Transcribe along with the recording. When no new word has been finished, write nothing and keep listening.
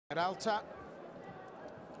Peralta,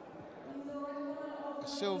 a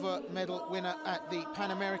silver medal winner at the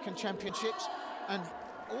Pan American Championships and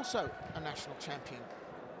also a national champion.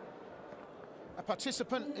 A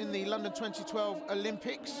participant in the London 2012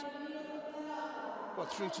 Olympics,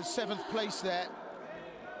 got through to 7th place there.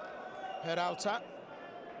 Peralta.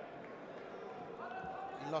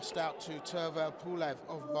 He lost out to Yamil Peralta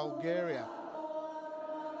of Bulgaria.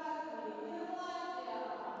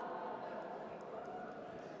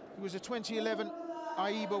 He was a 2011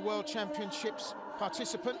 AIBA World Championships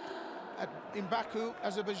participant in Baku,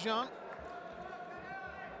 Azerbaijan.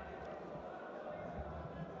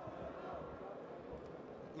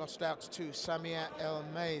 Lost out to Samir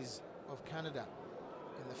El-Maiz of Canada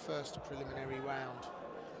in the first preliminary round.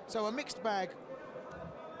 So a mixed bag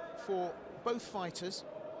for both fighters.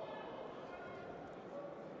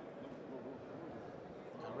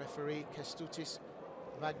 Our referee, Kestutis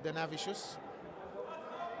Vagdanavicius.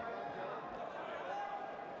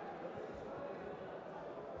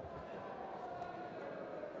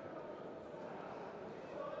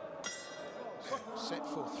 Set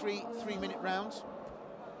for three-minute rounds.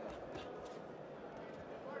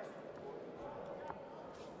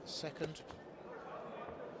 Second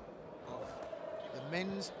of the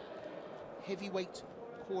men's heavyweight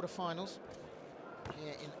quarterfinals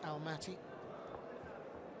here in Almaty.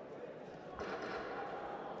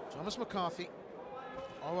 Thomas McCarthy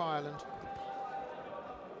of Ireland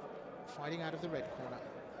fighting out of the red corner.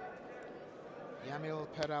 Yamil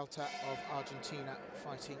Peralta of Argentina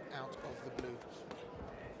fighting out of the blue.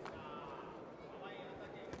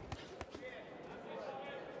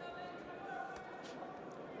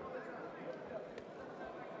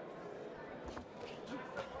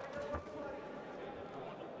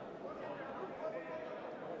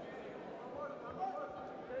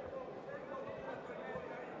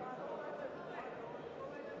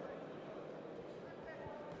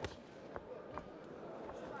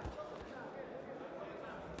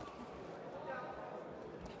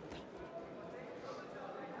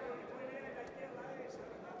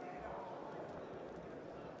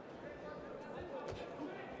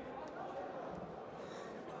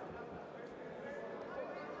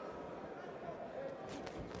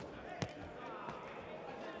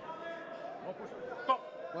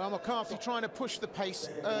 Well, McCarthy trying to push the pace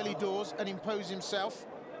early doors and impose himself.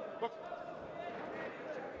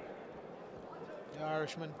 The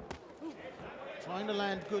Irishman trying to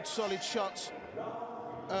land good, solid shots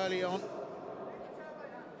early on.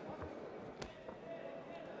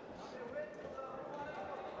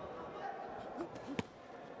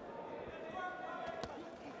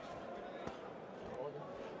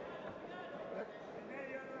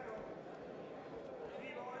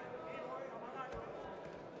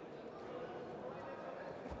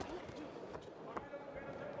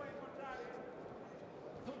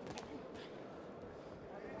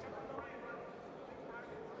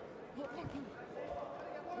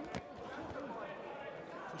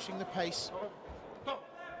 Pushing the pace,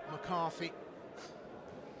 McCarthy.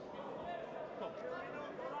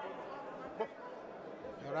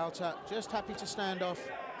 Peralta just happy to stand off,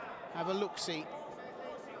 have a look-see.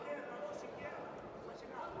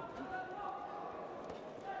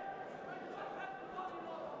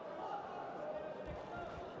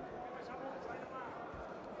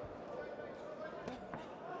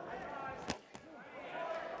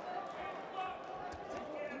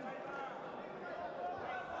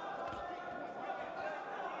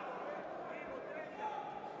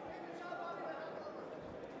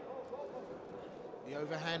 The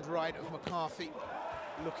overhand right of McCarthy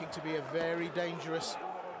looking to be a very dangerous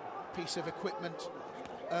piece of equipment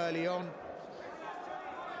early on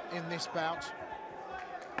in this bout.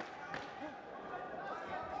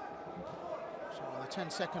 So on the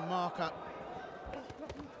 10-second marker,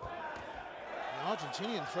 the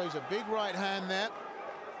Argentinian throws a big right hand there.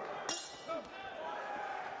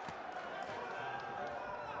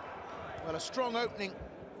 Well, a strong opening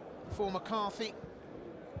for McCarthy.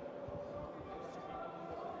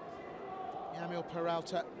 Yamil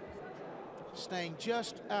Peralta staying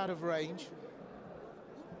just out of range,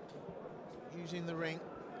 using the ring,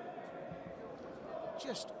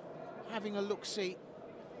 just having a look-see.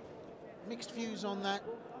 Mixed views on that.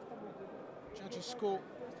 Judges score,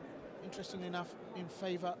 interestingly enough, in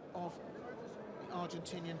favour of the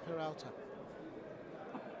Argentinian Peralta.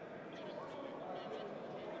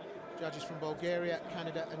 Judges from Bulgaria,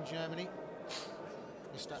 Canada and Germany.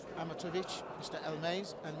 Mr. Amatovic, Mr.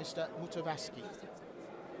 El-Maiz and Mr. Mutavaski.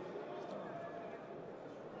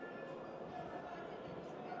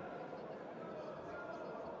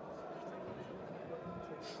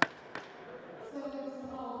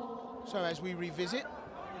 So as we revisit,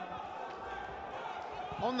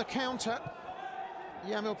 on the counter,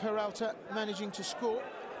 Yamil Peralta managing to score.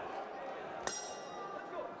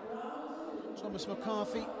 Thomas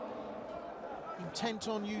McCarthy intent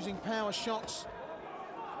on using power shots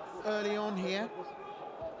early on here.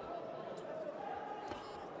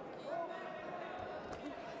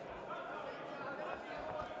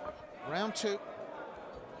 Round 2 in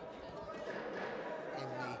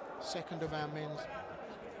the second of our men's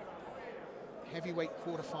heavyweight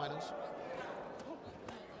quarterfinals.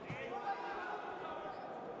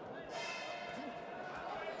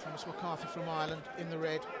 Thomas McCarthy from Ireland in the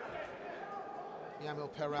red.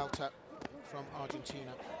 Yamil Peralta from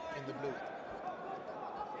Argentina in the blue.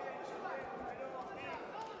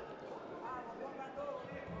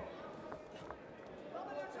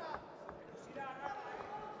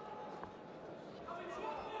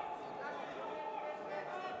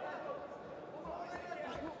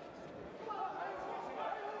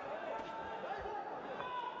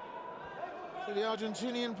 So the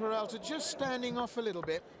Argentinian Peralta just standing off a little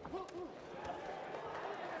bit.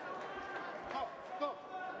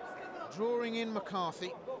 Drawing in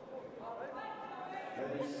McCarthy.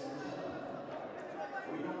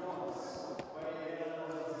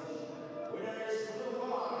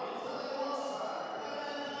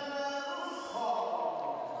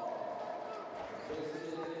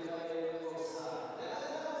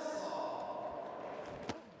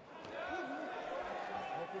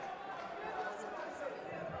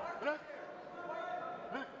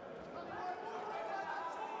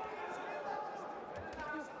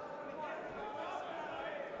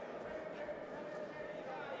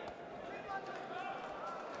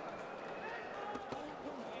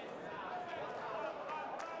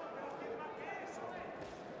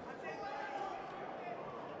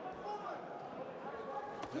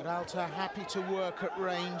 Peralta happy to work at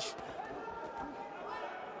range.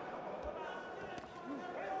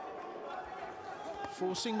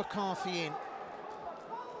 Forcing McCarthy in.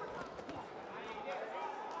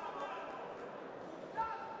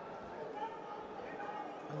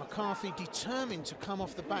 And McCarthy determined to come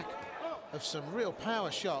off the back of some real power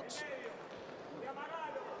shots.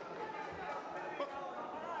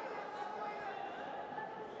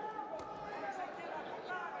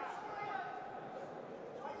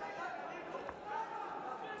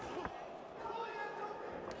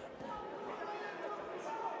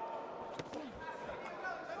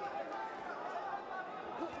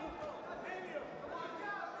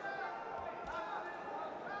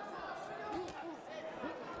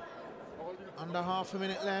 Under half a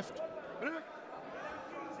minute left.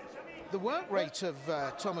 The work rate of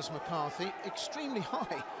Thomas McCarthy extremely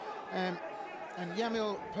high, and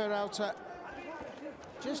Yamil Peralta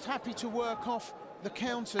just happy to work off the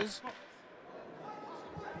counters.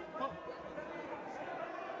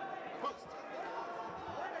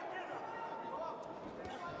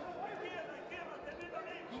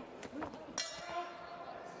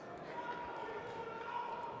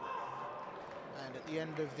 At the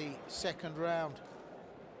end of the second round,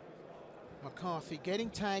 McCarthy getting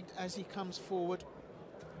tagged as he comes forward,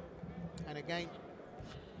 and again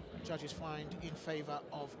judges find in favor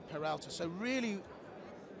of Peralta. So really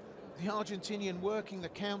the Argentinian working the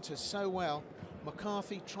counters so well.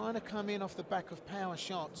 McCarthy trying to come in off the back of power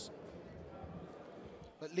shots,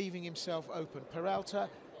 but leaving himself open. Peralta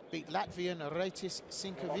beat Latvian Reitis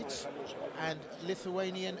Sinkovic and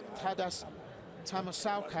Lithuanian Tadas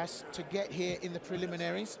Tamasaukas to get here in the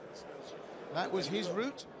preliminaries. That was his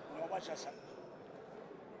route.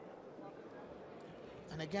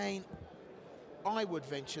 And again, I would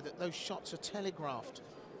venture that those shots are telegraphed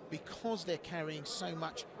because they're carrying so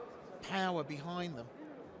much power behind them.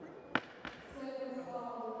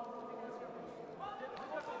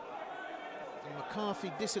 And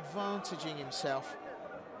McCarthy disadvantaging himself.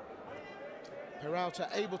 Peralta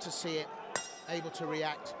able to see it, able to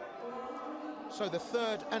react. So the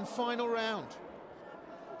third and final round,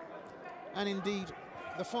 and indeed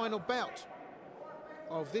the final bout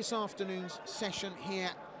of this afternoon's session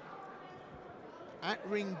here at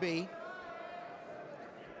Ring B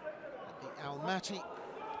at the Almaty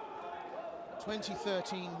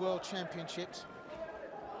 2013 World Championships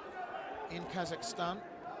in Kazakhstan.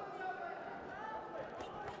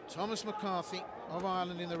 Thomas McCarthy of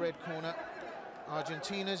Ireland in the red corner,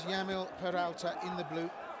 Argentina's Yamil Peralta in the blue.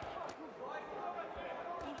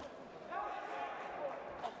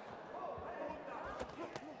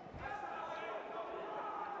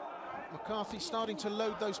 McCarthy starting to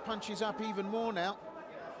load those punches up even more now.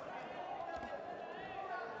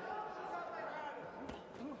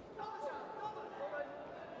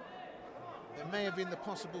 There may have been the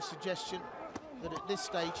possible suggestion that at this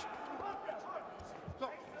stage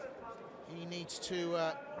he needs to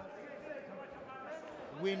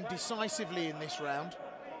win decisively in this round.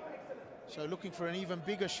 So looking for an even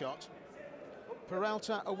bigger shot.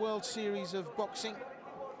 Peralta, a World Series of Boxing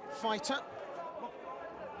fighter.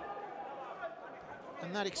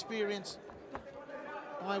 And that experience,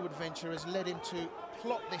 I would venture, has led him to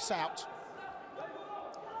plot this out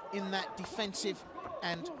in that defensive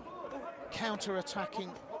and counter-attacking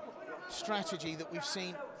strategy that we've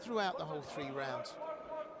seen throughout the whole 3 rounds.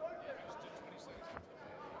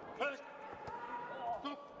 Now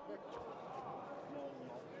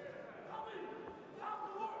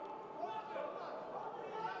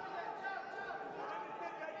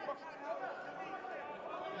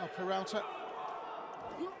Peralta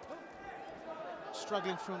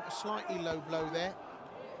struggling from a slightly low blow there,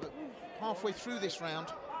 but halfway through this round,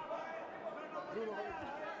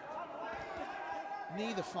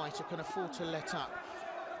 neither fighter can afford to let up.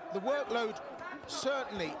 The workload,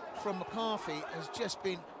 certainly from McCarthy, has just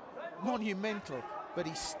been monumental, but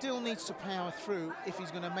he still needs to power through if he's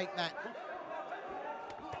going to make that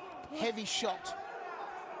heavy shot,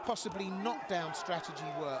 possibly knockdown strategy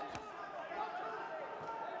work.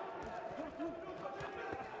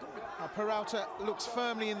 Now Peralta looks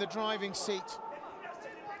firmly in the driving seat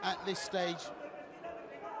at this stage.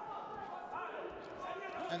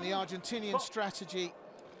 And the Argentinian strategy,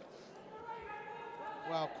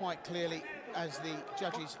 well, quite clearly, as the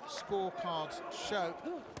judges' scorecards show,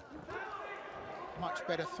 much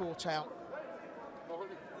better thought out.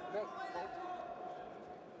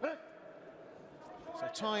 So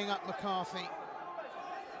tying up McCarthy,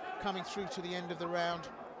 coming through to the end of the round.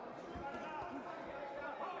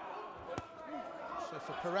 So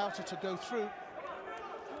for Peralta to go through,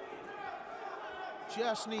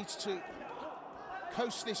 just needs to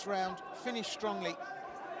coast this round, finish strongly.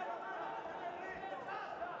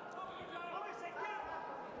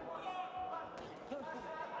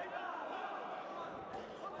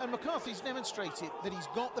 And McCarthy's demonstrated that he's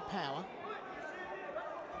got the power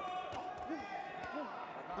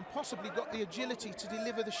and possibly got the agility to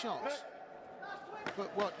deliver the shots.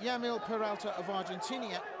 But what Yamil Peralta of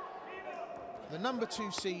Argentina, the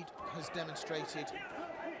 #2 seed, has demonstrated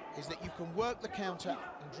is that you can work the counter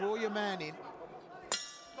and draw your man in,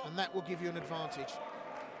 and that will give you an advantage.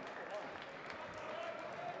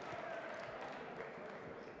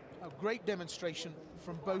 A great demonstration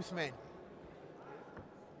from both men.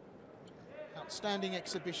 Outstanding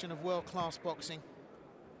exhibition of world-class boxing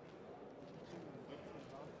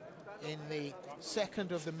in the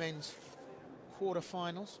second of the men's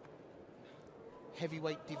quarterfinals,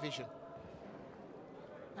 heavyweight division,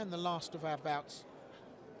 and the last of our bouts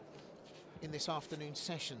in this afternoon's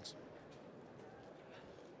sessions.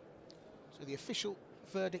 So the official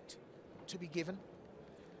verdict to be given.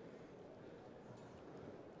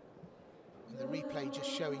 And the replay just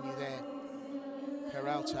showing you there.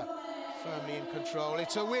 Peralta firmly in control.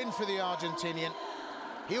 It's a win for the Argentinian.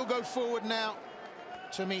 He'll go forward now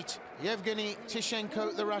to meet Yevgeny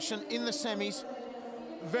Tishenko, the Russian, in the semis.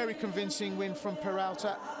 Very convincing win from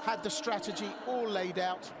Peralta. Had the strategy all laid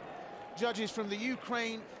out. Judges from the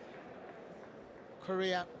Ukraine,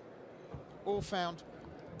 Korea, all found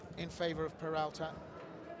in favor of Peralta.